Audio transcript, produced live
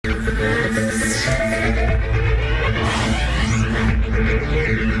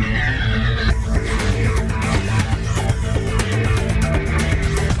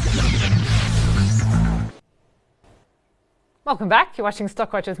Welcome back. You're watching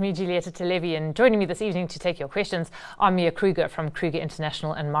Stockwatch with me, Julieta Televi, and joining me this evening to take your questions are Mia Kruger from Kruger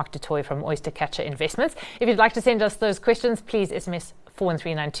International and Mark du Toit from Oystercatcher Investments. If you'd like to send us those questions, please SMS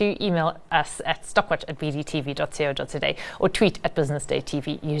 41392, email us at stockwatch@bdtv.co.za or tweet at Business Day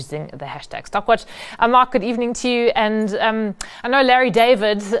TV using the hashtag Stockwatch. Mark, good evening to you. And I know Larry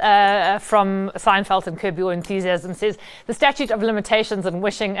David from Seinfeld and Curb Your Enthusiasm says the statute of limitations and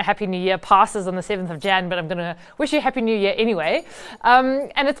wishing a Happy New Year passes on the 7th of Jan, but I'm going to wish you a Happy New Year anyway.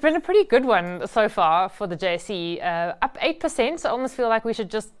 And it's been a pretty good one so far for the JSE, up 8%. I almost feel like we should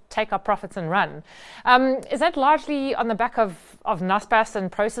just take our profits and run. Is that largely on the back of Naspers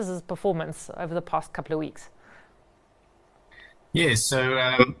and Proces's performance over the past couple of weeks? Yeah,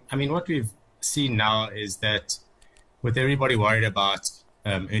 so what we've seen now is that with everybody worried about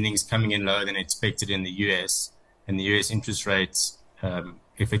earnings coming in lower than expected in the US and the US interest rates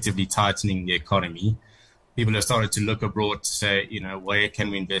effectively tightening the economy, people have started to look abroad to say, where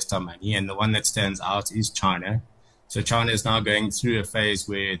can we invest our money? And the one that stands out is China. So China is now going through a phase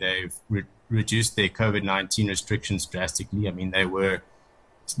where they've reduced their COVID-19 restrictions drastically. I mean, they were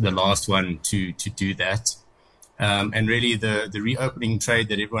the last one to do that. And really the reopening trade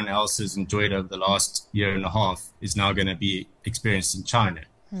that everyone else has enjoyed over the last year and a half is now going to be experienced in China.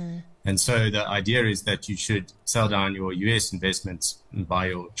 And so the idea is that you should sell down your US investments and buy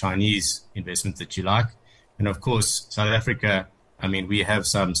your Chinese investments that you like. And of course, South Africa, we have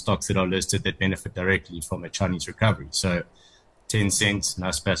some stocks that are listed that benefit directly from a Chinese recovery. So Tencent,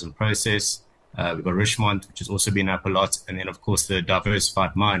 Naspers and Proces. We've got Richemont, which has also been up a lot. And then, of course, the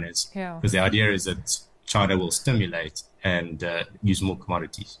diversified miners. Because the idea is that China will stimulate and use more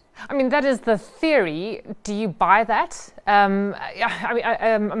commodities. That is the theory. Do you buy that?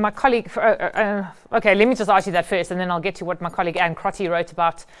 My colleague, okay, let me just ask you that first, and then I'll get to what my colleague Anne Crotty wrote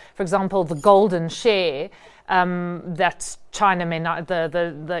about, for example, the golden share that China may not,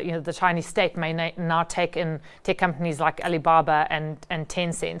 the Chinese state may now take in tech companies like Alibaba and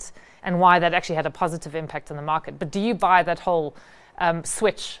Tencent, and why that actually had a positive impact on the market. But do you buy that whole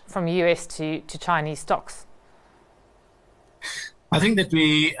switch from US to Chinese stocks? I think that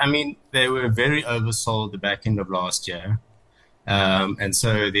they were very oversold the back end of last year. And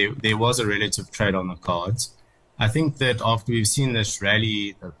so there was a relative trade on the cards. I think that after we've seen this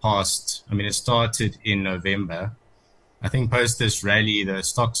rally it started in November. I think post this rally, the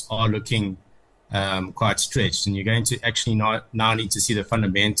stocks are looking quite stretched, and you're going to actually now need to see the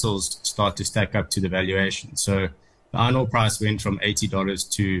fundamentals start to stack up to the valuation. So the iron ore price went from $80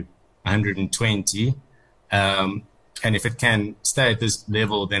 to $120. And if it can stay at this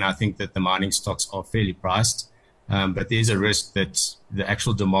level, then I think that the mining stocks are fairly priced. But there's a risk that the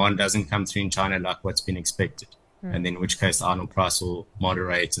actual demand doesn't come through in China like what's been expected. And then in which case the iron ore price will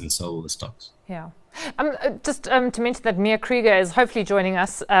moderate and so will the stocks. Yeah. Just to mention that Mia Kruger is hopefully joining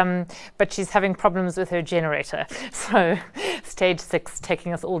us, but she's having problems with her generator. So stage 6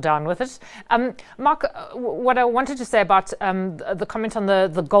 taking us all down with it. Mark, what I wanted to say about the comment on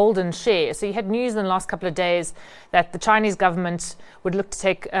the golden share. So you had news in the last couple of days that the Chinese government would look to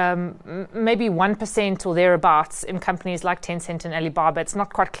take maybe 1% or thereabouts in companies like Tencent and Alibaba. It's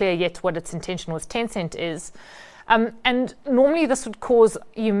not quite clear yet what its intention with Tencent is. And normally this would cause,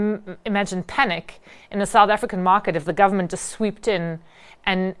 you imagine, panic in the South African market if the government just swooped in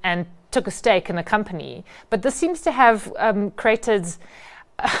and took a stake in a company. But this seems to have created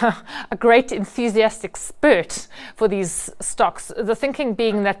a great enthusiastic spurt for these stocks. The thinking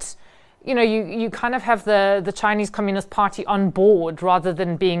being that, you kind of have the Chinese Communist Party on board rather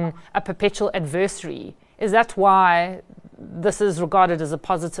than being a perpetual adversary. Is that why this is regarded as a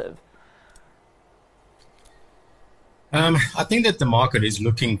positive? I think that the market is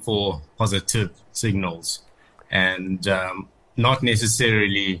looking for positive signals, and not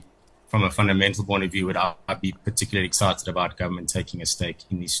necessarily from a fundamental point of view would I be particularly excited about government taking a stake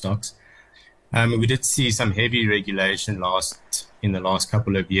in these stocks. We did see some heavy regulation in the last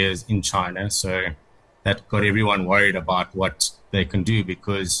couple of years in China, so that got everyone worried about what they can do,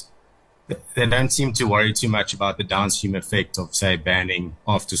 because they don't seem to worry too much about the downstream effect of, say, banning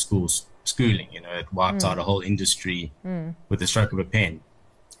after schooling. It wiped out a whole industry with the stroke of a pen,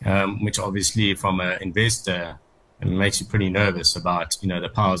 which obviously from an investor makes you pretty nervous about,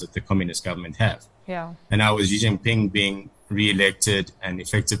 the powers that the communist government have. Yeah. And now with Xi Jinping being re-elected and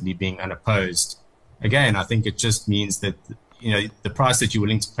effectively being unopposed, again, I think it just means that, the price that you're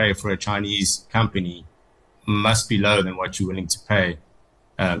willing to pay for a Chinese company must be lower than what you're willing to pay.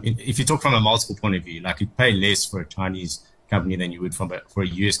 If you talk from a multiple point of view, like you pay less for a Chinese company than you would for a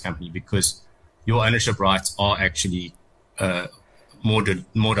US company, because your ownership rights are actually more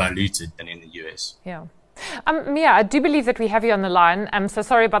diluted than in the US. Yeah. Mia, I do believe that we have you on the line. So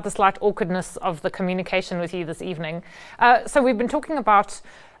sorry about the slight awkwardness of the communication with you this evening. So we've been talking about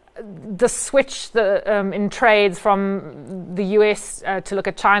the switch in trades from the US to look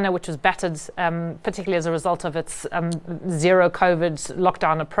at China, which was battered, particularly as a result of its zero COVID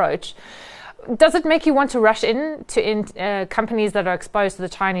lockdown approach. Does it make you want to rush into companies that are exposed to the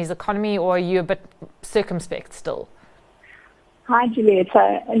Chinese economy, or are you a bit circumspect still? Hi, Juliet.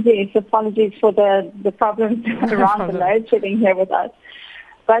 Yes, apologies for the problems around the load shedding here with us.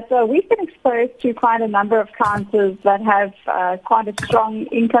 But we've been exposed to quite a number of counters that have quite a strong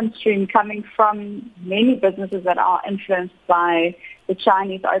income stream coming from many businesses that are influenced by the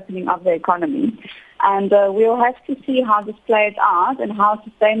Chinese opening of the economy. And we'll have to see how this plays out and how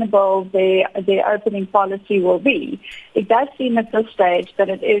sustainable their opening policy will be. It does seem at this stage that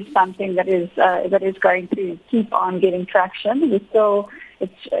it is something that is going to keep on getting traction.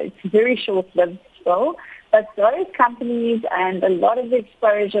 It's very short-lived still. But those companies and a lot of the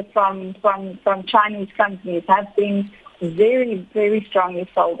exposure from Chinese companies have been very, very strongly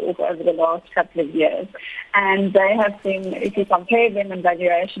sold off over the last couple of years. And they have been, if you compare them in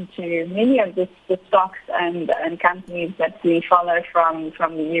valuation to many of the stocks and companies that we follow from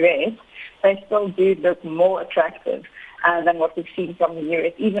the US, they still do look more attractive than what we've seen from the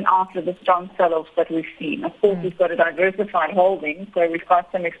US, even after the strong sell-offs that we've seen. Of course, we've got a diversified holding, so we've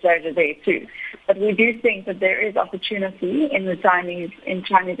got some exposure there too. But we do think that there is opportunity in Chinese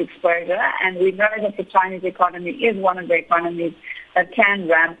exposure, and we know that the Chinese economy is one of the economies that can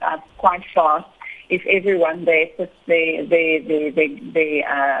ramp up quite fast if everyone there puts their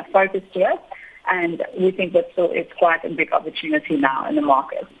focus to it. And we think that still is quite a big opportunity now in the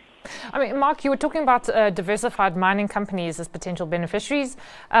market. I mean, Mark, you were talking about diversified mining companies as potential beneficiaries.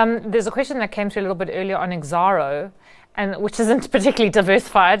 There's a question that came through a little bit earlier on Exxaro, and which isn't particularly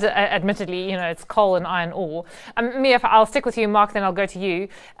diversified, admittedly. It's coal and iron ore. Mia, I'll stick with you, Mark, then I'll go to you.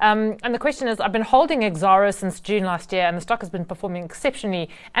 And the question is, I've been holding Exxaro since June last year, and the stock has been performing exceptionally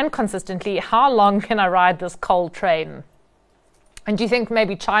and consistently. How long can I ride this coal train? And do you think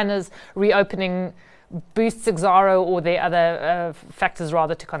maybe China's reopening boosts Exxaro, or there are other factors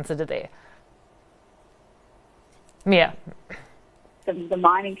rather to consider there? Mia. The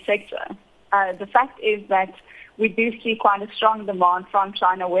mining sector. The fact is that we do see quite a strong demand from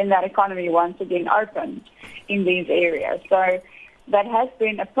China when that economy once again opens in these areas. So that has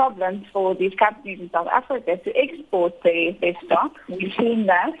been a problem for these companies in South Africa to export their stock. We've seen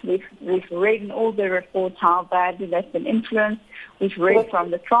that. We've read in all the reports how badly that's been influenced. We've read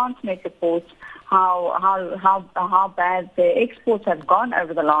from the Transnet reports how bad the exports have gone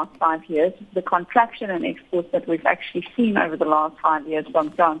over the last 5 years, the contraction in exports that we've actually seen over the last 5 years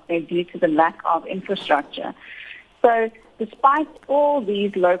from Transnet due to the lack of infrastructure. So despite all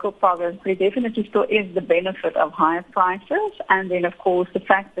these local problems, there definitely still is the benefit of higher prices, and then of course the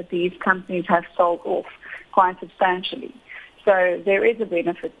fact that these companies have sold off quite substantially. So there is a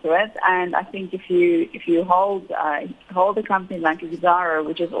benefit to it, and I think if you hold a company like Exxaro,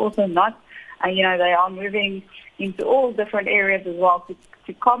 which is also not, they are moving into all different areas as well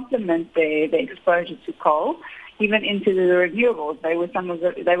to complement their exposure to coal, even into the renewables. They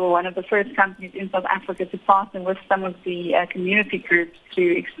were one of the first companies in South Africa to partner with some of the community groups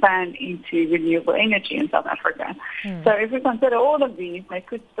to expand into renewable energy in South Africa. So if we consider all of these, they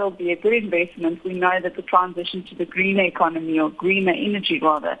could still be a good investment. We know that the transition to the greener economy, or greener energy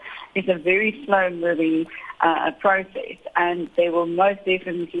rather, is a very slow-moving process, and there will most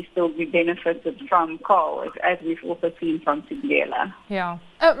definitely still be benefited from coal, as we've also seen from Thungela. Yeah.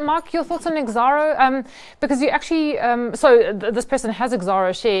 Mark, your thoughts on Exxaro? Because you actually, this person has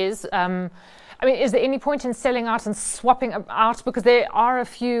Exxaro shares. Is there any point in selling out and swapping out? Because there are a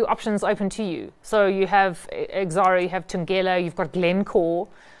few options open to you. So you have Exxaro, you have Thungela, you've got Glencore,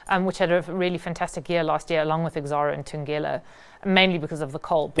 which had a really fantastic year last year, along with Exxaro and Thungela, mainly because of the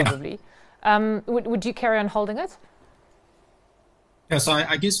coal, probably. Yeah. Would you carry on holding it? Yeah, so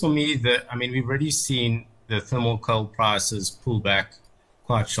I guess for me, we've already seen the thermal coal prices pull back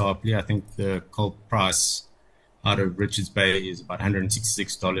quite sharply. I think the coal price out of Richards Bay is about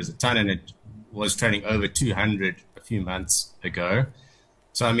 $166 a ton, and it was trading over 200 a few months ago.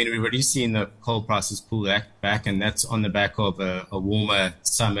 So, we've already seen the coal prices pull back, and that's on the back of a warmer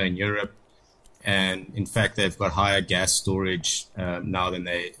summer in Europe. And in fact, they've got higher gas storage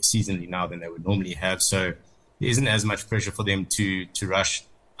seasonally now than they would normally have. So there isn't as much pressure for them to rush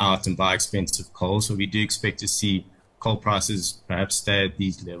out and buy expensive coal. So we do expect to see coal prices perhaps stay at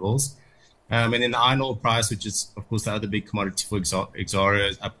these levels. And then the iron ore price, which is, of course, the other big commodity for Exxaro,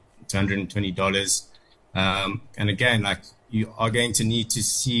 is up to $120. And again, you are going to need to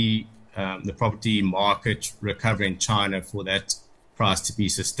see the property market recover in China for that price to be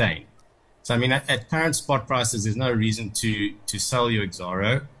sustained. So, I mean, at current spot prices, there's no reason to sell your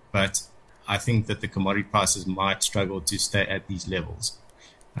Exxaro, but I think that the commodity prices might struggle to stay at these levels.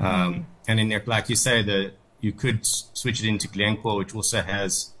 And then, like you say, you could switch it into Glencore, which also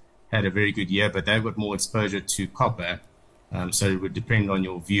has had a very good year, but they've got more exposure to copper. So it would depend on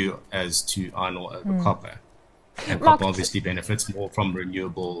your view as to iron ore over copper. And copper obviously benefits more from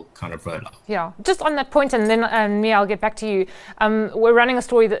renewable kind of rollout. Yeah, just on that point, and then Mia, I'll get back to you. We're running a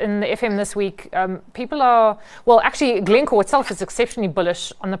story in the FM this week. People are, well, actually, Glencore itself is exceptionally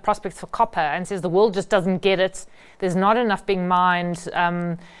bullish on the prospects for copper and says the world just doesn't get it. There's not enough being mined,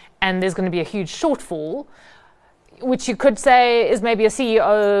 and there's going to be a huge shortfall, which you could say is maybe a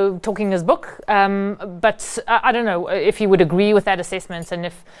CEO talking his book. But I don't know if you would agree with that assessment.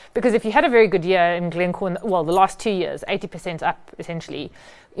 And because if you had a very good year in Glencore, the last 2 years, 80% up essentially,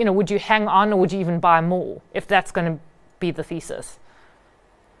 would you hang on or would you even buy more if that's going to be the thesis?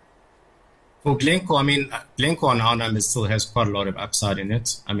 For Glencore, I mean, Glencore on our numbers still has quite a lot of upside in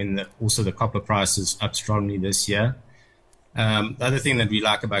it. I mean, also the copper price is up strongly this year. The other thing that we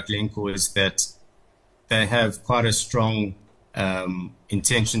like about Glencore is that they have quite a strong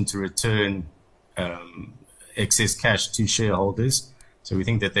intention to return excess cash to shareholders. So we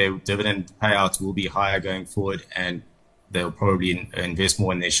think that their dividend payouts will be higher going forward, and they'll probably invest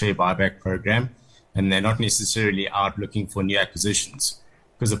more in their share buyback program. And they're not necessarily out looking for new acquisitions,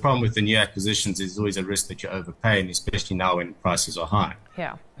 because the problem with the new acquisitions is always a risk that you overpay, and especially now when prices are high.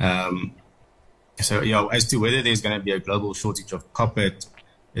 Yeah. So, as to whether there's going to be a global shortage of copper,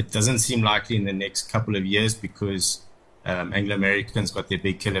 it doesn't seem likely in the next couple of years, because Anglo American's got their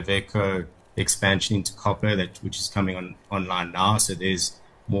big Quellaveco expansion into copper, which is coming online now. So there's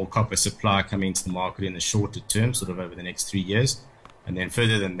more copper supply coming into the market in the shorter term, sort of over the next 3 years. And then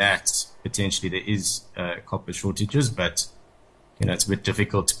further than that, potentially there is copper shortages, but it's a bit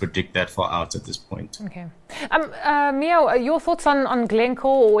difficult to predict that far out at this point. Okay. Mia, your thoughts on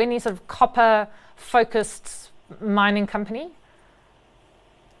Glencore or any sort of copper-focused mining company?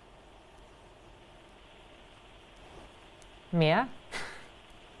 Mia?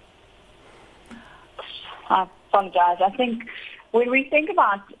 I apologize. I think when we think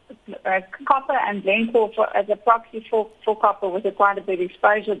about copper and Glencore as a proxy for copper with quite a big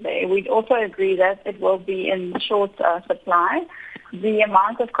exposure there, we'd also agree that it will be in short supply. The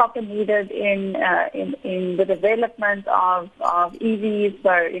amount of copper needed in the development of EVs,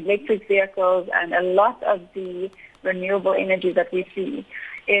 so electric vehicles, and a lot of the renewable energy that we see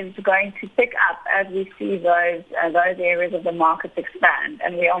is going to pick up as we see those areas of the market expand.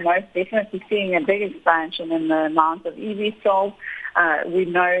 And we are most definitely seeing a big expansion in the amount of EVs sold. We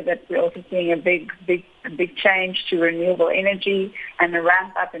know that we're also seeing a big change to renewable energy and a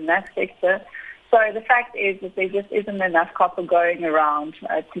ramp up in that sector. So the fact is that there just isn't enough copper going around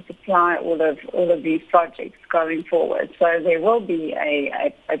to supply all of these projects going forward. So there will be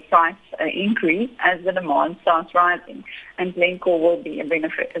a price increase as the demand starts rising, and Glencore will be a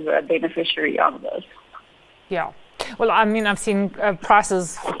beneficiary of this. Yeah. Well, I mean, I've seen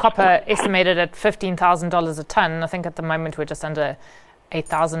prices for copper estimated at $15,000 a ton. I think at the moment we're just under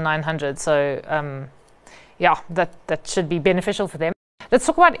 8,900. So, that should be beneficial for them. Let's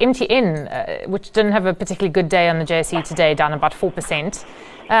talk about MTN, which didn't have a particularly good day on the JSE today, down about 4%.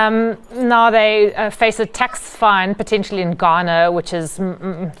 Now they face a tax fine potentially in Ghana, which is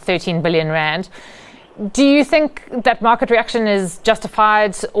 13 billion rand. Do you think that market reaction is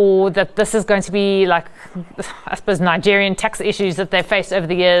justified, or that this is going to be like, I suppose, Nigerian tax issues that they've faced over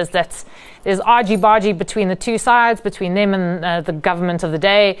the years, that there's argy-bargy between the two sides, between them and the government of the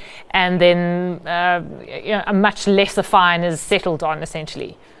day, and then a much lesser fine is settled on,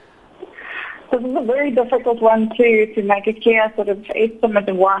 essentially? This is a very difficult one to make a clear sort of estimate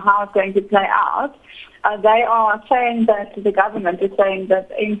of how it's going to play out. They are saying that the government is saying that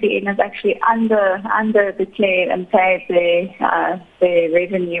MTN has actually under declared and paid their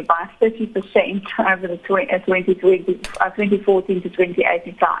revenue by 30% over the 2014 to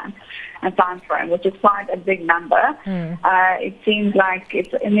 2018 time frame, which is quite a big number. It seems like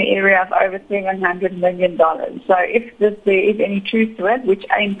it's in the area of over $700 million. So if there is any truth to it, which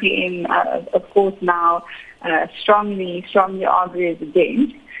MTN, of course, now strongly argues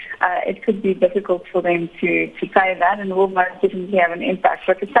against, it could be difficult for them to pay that, and will most definitely have an impact.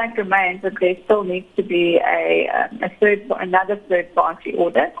 But the fact remains that there still needs to be another third-party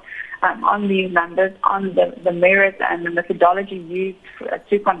audit on these numbers, on the merit and the methodology used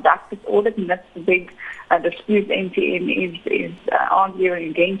to conduct this audit, and that's the big dispute MTN is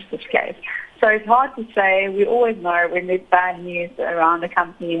arguing against this case. So it's hard to say. We always know when there's bad news around a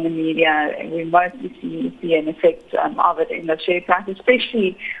company in the media, we mostly see an effect of it in the share price,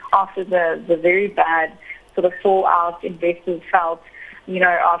 especially after the very bad sort of fallout investors felt,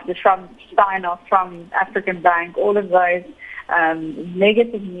 after Trump sign-off from African Bank, all of those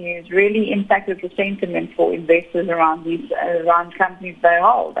negative news really impacted the sentiment for investors around companies they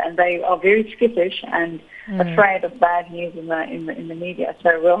hold, and they are very skittish and afraid of bad news in the media.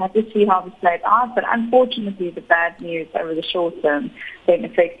 So we'll have to see how this plays out. But unfortunately, the bad news over the short term then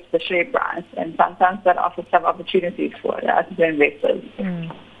affects the share price, and sometimes that offers some opportunities for us as investors.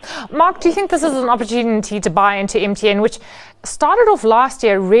 Mark, do you think this is an opportunity to buy into MTN, which started off last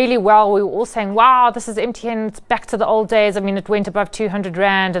year really well? We were all saying, wow, this is MTN, it's back to the old days. I mean, it went above 200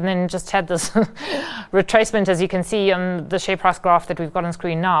 Rand and then just had this retracement, as you can see on the share price graph that we've got on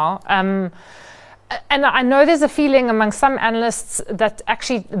screen now. And I know there's a feeling among some analysts that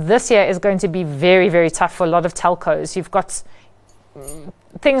actually this year is going to be very, very tough for a lot of telcos. You've got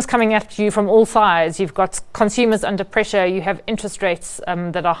things coming at you from all sides. You've got consumers under pressure. You have interest rates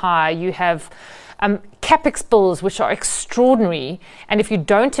that are high. You have capex bills which are extraordinary. And if you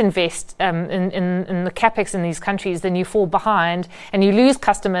don't invest in the capex in these countries, then you fall behind and you lose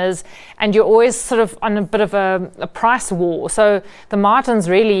customers. And you're always sort of on a bit of a price war. So the margins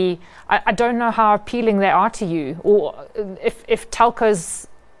really, I don't know how appealing they are to you, or if telcos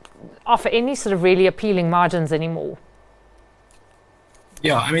offer any sort of really appealing margins anymore.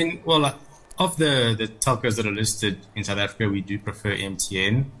 Yeah, I mean, well, of the telcos that are listed in South Africa, we do prefer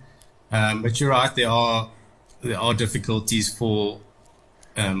MTN. But you're right, there are difficulties for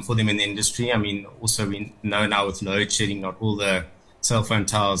them in the industry. I mean, also we know now with load shedding, not all the cell phone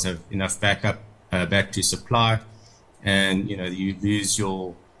towers have enough battery supply, and you lose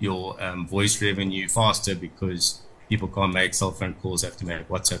your voice revenue faster because people can't make cell phone calls, have to make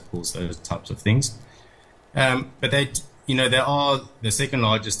WhatsApp calls, those types of things. But they are the second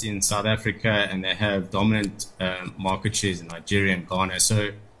largest in South Africa, and they have dominant market shares in Nigeria and Ghana. So,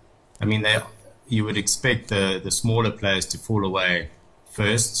 I mean, you would expect the smaller players to fall away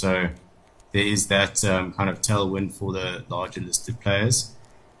first. So there is that kind of tailwind for the larger listed players.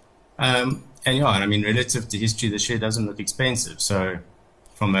 And I mean, relative to history, the share doesn't look expensive. So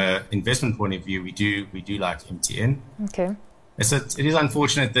from an investment point of view, we do like MTN. Okay. So it is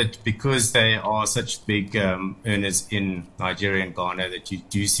unfortunate that because they are such big earners in Nigeria and Ghana, that you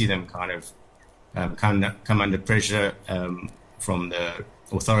do see them kind of come under pressure from the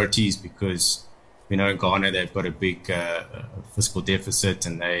authorities, because in Ghana they've got a big fiscal deficit,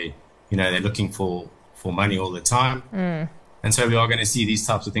 and they're looking for money all the time. And so we are going to see these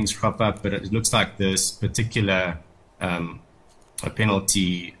types of things crop up. But it looks like this particular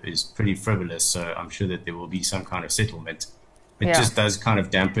penalty is pretty frivolous. So I'm sure that there will be some kind of settlement. It just does kind of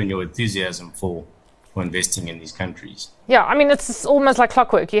dampen your enthusiasm for investing in these countries. Yeah, I mean, it's almost like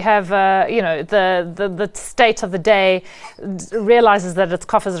clockwork. You have, the state of the day realizes that its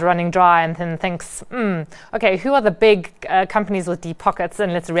coffers are running dry, and then thinks, okay, who are the big companies with deep pockets,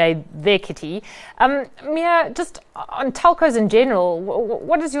 and let's raid their kitty. Mia, just on telcos in general,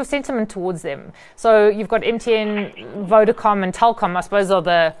 what is your sentiment towards them? So you've got MTN, Vodacom, and Telkom, I suppose, are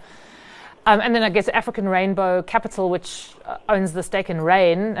the... and then I guess African Rainbow Capital, which owns the stake in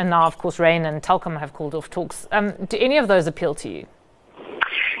Rain, and now, of course, Rain and Telkom have called off talks. Do any of those appeal to you?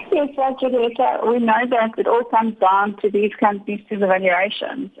 Yes, actually, we know that it all comes down to these companies, to the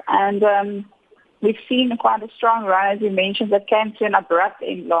valuations. And we've seen quite a strong rise. You mentioned that came to an abrupt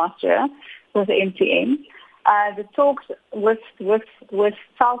end last year with MTN. The talks with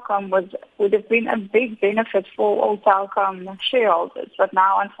Telkom would have been a big benefit for all Telkom shareholders, but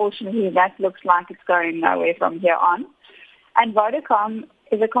now unfortunately that looks like it's going nowhere from here on. And Vodacom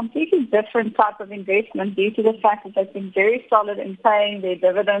is a completely different type of investment due to the fact that they've been very solid in paying their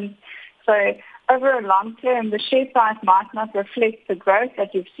dividends. So over a long term, the share price might not reflect the growth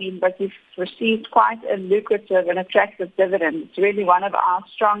that you've seen, but you've received quite a lucrative and attractive dividend. It's really one of our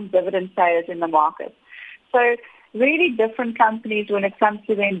strong dividend payers in the market. So really different companies when it comes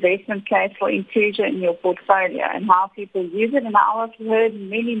to the investment case for inclusion in your portfolio and how people use it. And I've heard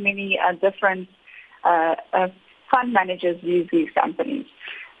many different fund managers use these companies.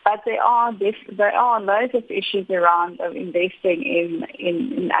 But there are loads of issues around investing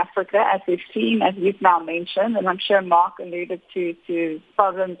in Africa, as we've seen, as you've now mentioned, and I'm sure Mark alluded to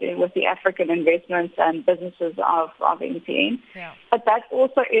problems with the African investments and businesses of MTN. Yeah. But that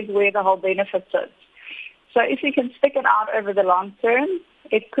also is where the whole benefit sits. So if you can stick it out over the long term,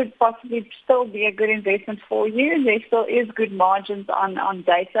 it could possibly still be a good investment for you. There still is good margins on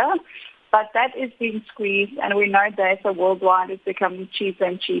data. But that is being squeezed, and we know data worldwide is becoming cheaper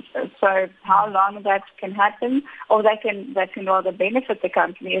and cheaper. So how long that can happen, or that can rather benefit the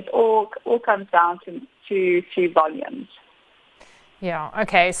company, it all comes down to volumes. Yeah.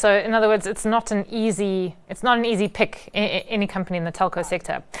 Okay. So in other words, it's not an easy pick, any company in the telco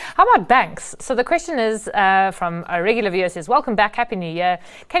sector. How about banks? So the question is from a regular viewer, says, "Welcome back, Happy New Year.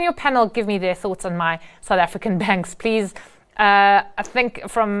 Can your panel give me their thoughts on my South African banks, please?" I think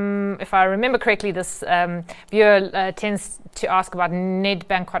if I remember correctly, this viewer tends to ask about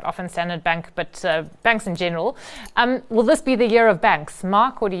Nedbank quite often, Standard Bank, but banks in general. Will this be the year of banks?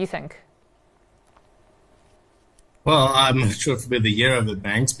 Mark, what do you think? Well, I'm not sure if it'll be the year of the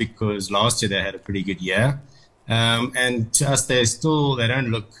banks because last year they had a pretty good year. And to us, they don't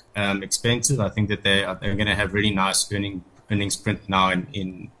look expensive. I think that they're going to have really nice earnings print now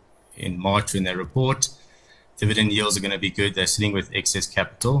in March when they report. Dividend yields are going to be good. They're sitting with excess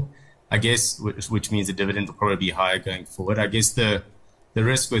capital, I guess, which means the dividend will probably be higher going forward. I guess the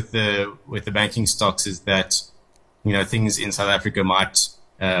risk with the banking stocks is that, things in South Africa might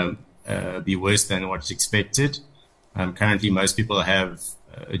be worse than what's expected. Currently, most people have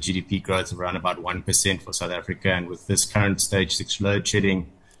a GDP growth of around about 1% for South Africa. And with this current stage 6 load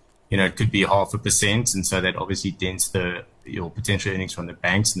shedding, it could be 0.5%. And so that obviously dents your potential earnings from the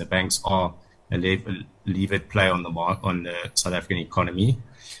banks. And the banks are a levered play on the South African economy.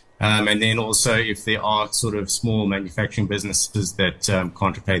 And then also, if there are sort of small manufacturing businesses that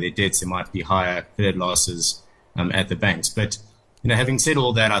can't repay their debts, there might be higher credit losses at the banks. But having said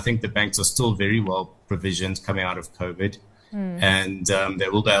all that, I think the banks are still very well provisioned coming out of COVID, and they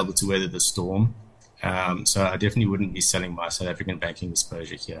will be able to weather the storm. So I definitely wouldn't be selling my South African banking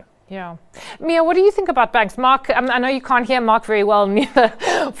exposure here. Yeah. Mia, what do you think about banks? Mark, I know you can't hear Mark very well, neither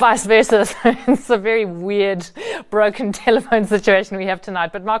vice versa. So it's a very weird, broken telephone situation we have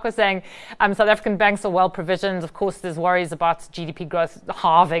tonight. But Mark was saying South African banks are well provisioned. Of course, there's worries about GDP growth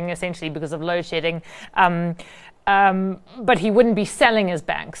halving, essentially, because of load shedding. But he wouldn't be selling his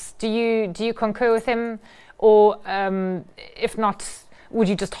banks. Do you concur with him? Or if not, would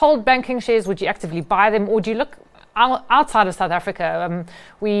you just hold banking shares? Would you actively buy them? Or do you look outside of South Africa?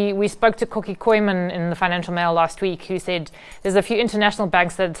 We spoke to Koki Koiman in the Financial Mail last week, who said there's a few international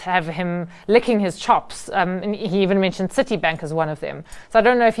banks that have him licking his chops. And he even mentioned Citibank as one of them. So I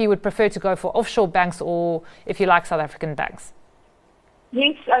don't know if you would prefer to go for offshore banks or if you like South African banks.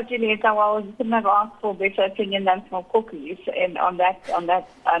 Yes, Julieta, well, I couldn't have asked for a better opinion than from cookies on that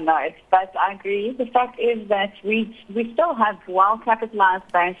note. But I agree. The fact is that we still have well-capitalized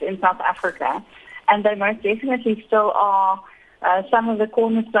banks in South Africa, and they most definitely still are some of the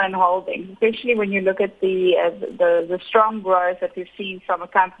cornerstone holdings, especially when you look at the strong growth that we've seen from a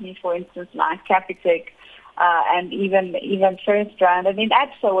company, for instance, like Capitec, and even FirstRand. I mean,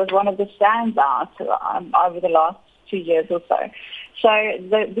 Absa was one of the standouts over the last 2 years or so. So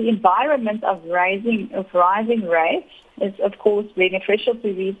the environment of rising rates is, of course, beneficial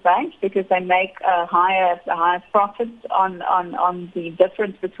to these banks because they make higher profits on the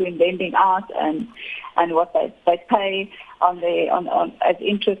difference between lending out and what they pay as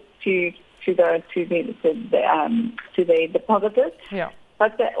interest to the depositors. Yeah.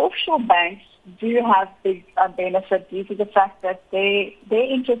 But the offshore banks do have big benefit due to the fact that their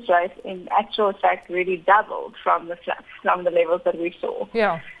interest rates in actual fact really doubled from the levels that we saw.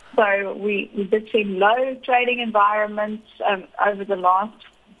 Yeah. So we did see low trading environments over the last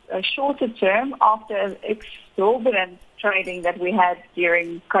shorter term after exorbitant trading that we had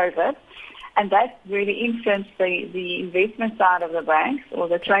during COVID. And that really influenced the investment side of the banks or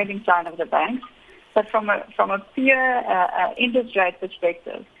the trading side of the banks. But from a pure interest rate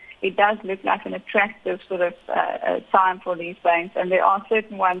perspective, it does look like an attractive sort of time for these banks. And there are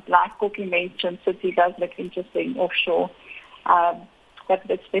certain ones, like Koki mentioned, Citi does look interesting offshore. But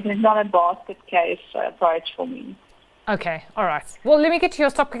it's definitely not a basket case approach for me. Okay, all right. Well, let me get to your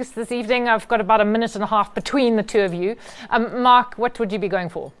stop picks this evening. I've got about a minute and a half between the two of you. Mark, what would you be going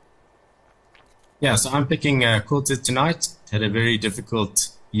for? Yeah, so I'm picking Quilter tonight. Had a very difficult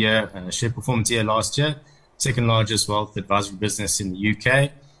year, share performance year last year. Second largest wealth advisory business in the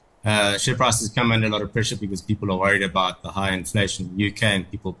UK. Share prices come under a lot of pressure because people are worried about the high inflation in the UK and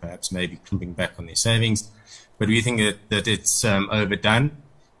people perhaps maybe crimping back on their savings. But we think that it's overdone.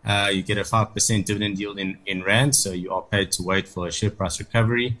 You get a 5% dividend yield in Rand, so you are paid to wait for a share price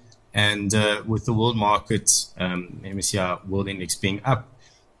recovery. And with the world markets, MSCI World Index being up,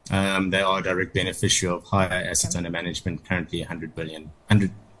 they are a direct beneficiary of higher assets under management, currently 100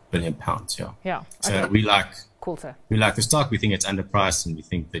 billion pounds. Yeah. So we like Quilter. We like the stock. We think it's underpriced, and we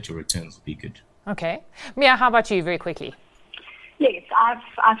think that your returns will be good. Okay. Mia, how about you, very quickly? Yes,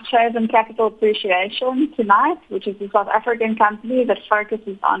 I've chosen Capital Appreciation tonight, which is a South African company that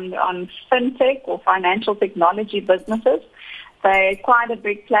focuses on fintech or financial technology businesses. They're quite a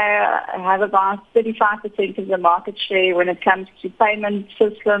big player, have about 35% of the market share when it comes to payment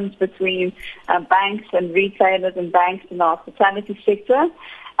systems between banks and retailers and banks in the hospitality sector.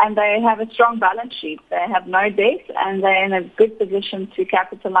 And they have a strong balance sheet. They have no debt, and they're in a good position to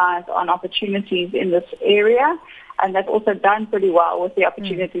capitalize on opportunities in this area. And they've also done pretty well with the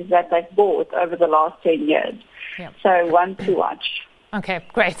opportunities that they've bought over the last 10 years. Yep. So one to watch. Okay,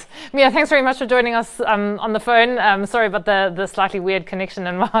 great. Mia, thanks very much for joining us on the phone. Sorry about the slightly weird connection.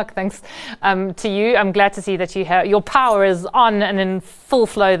 And Mark, thanks to you. I'm glad to see that your power is on and in full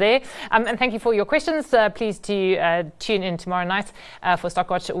flow there. And thank you for your questions. Please do tune in tomorrow night for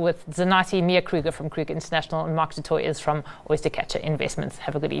Stockwatch with Zanati, Mia Kruger from Kruger International, and Mark du Toit is from Oystercatcher Investments.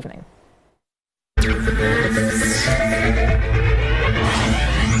 Have a good evening.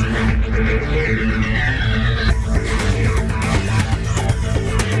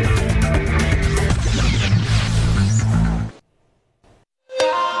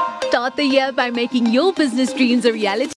 Start the year by making your business dreams a reality.